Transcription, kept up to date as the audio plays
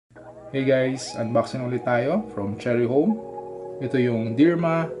Hey guys, unboxing ulit tayo from Cherry Home. Ito yung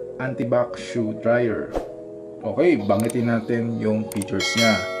Deerma Anti-Bac shoe dryer. Okay, banggitin natin yung features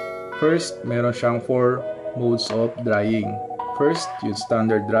niya. First, meron siyang 4 modes of drying. First, yung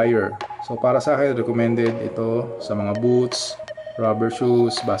standard dryer. So para sa akin, recommended ito sa mga boots, rubber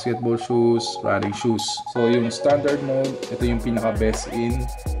shoes, basketball shoes, running shoes. So yung standard mode, ito yung pinaka best in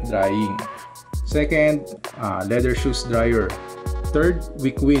drying. Second, leather shoes dryer. Third,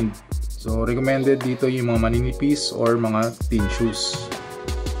 weak wind. So recommended dito yung mga maninipis or mga thin shoes.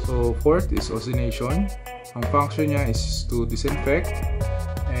 So fourth is ozonation. Ang function niya is to disinfect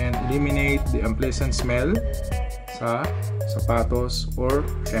and eliminate the unpleasant smell sa sapatos or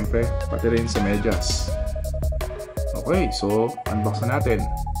syempre pati rin sa medyas. Okay, so unbox na natin.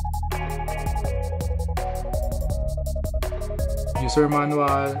 User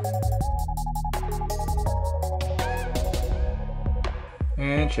manual.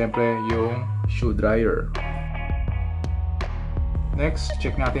 And syempre yung shoe dryer. Next,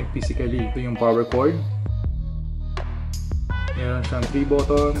 check natin physically. Ito yung power cord. Meron siyang 3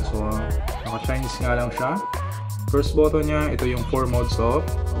 buttons. So naka-Chinese nga lang siya. First button niya, ito yung 4 modes of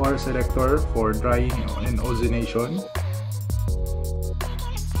water selector for drying and ozonation.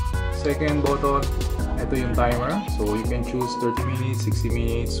 Second button, ito yung timer. So you can choose 30 minutes, 60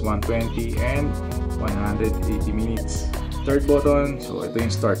 minutes, 120 and 180 minutes. Third button, so ito yung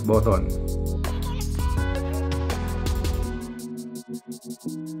start button.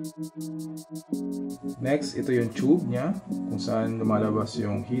 Next, ito yung tube niya kung saan lumalabas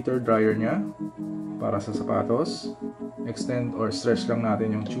yung heater dryer niya para sa sapatos. Extend or stretch lang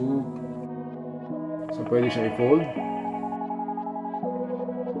natin yung tube. So pwede siya i-fold.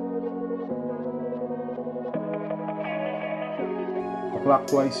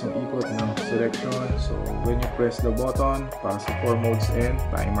 Clockwise yung ikot ng selection. So when you press the button para sa 4 modes and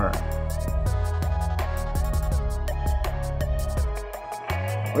timer.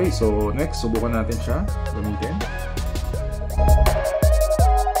 Okay, so next subukan natin siya gamitin.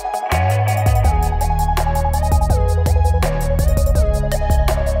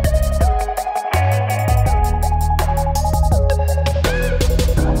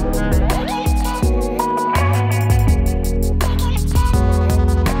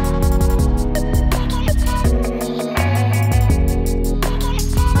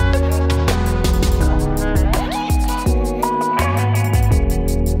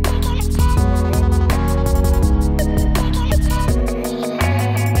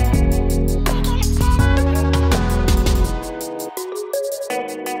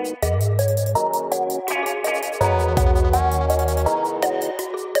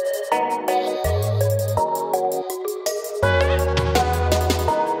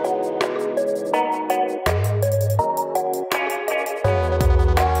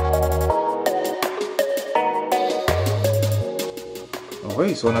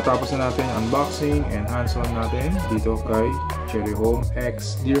 Okay, so natapos na natin yung unboxing and hands-on natin dito kay Cherry Home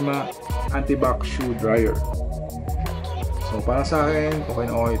X Deerma Anti-Bac shoe dryer. So para sa akin, okay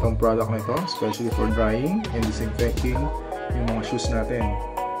na okay itong product na ito, especially for drying and disinfecting yung mga shoes natin.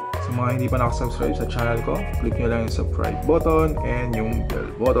 Sa mga hindi pa nakasubscribe sa channel ko, click nyo lang yung subscribe button and yung bell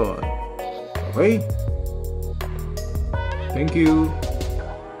button. Okay? Thank you!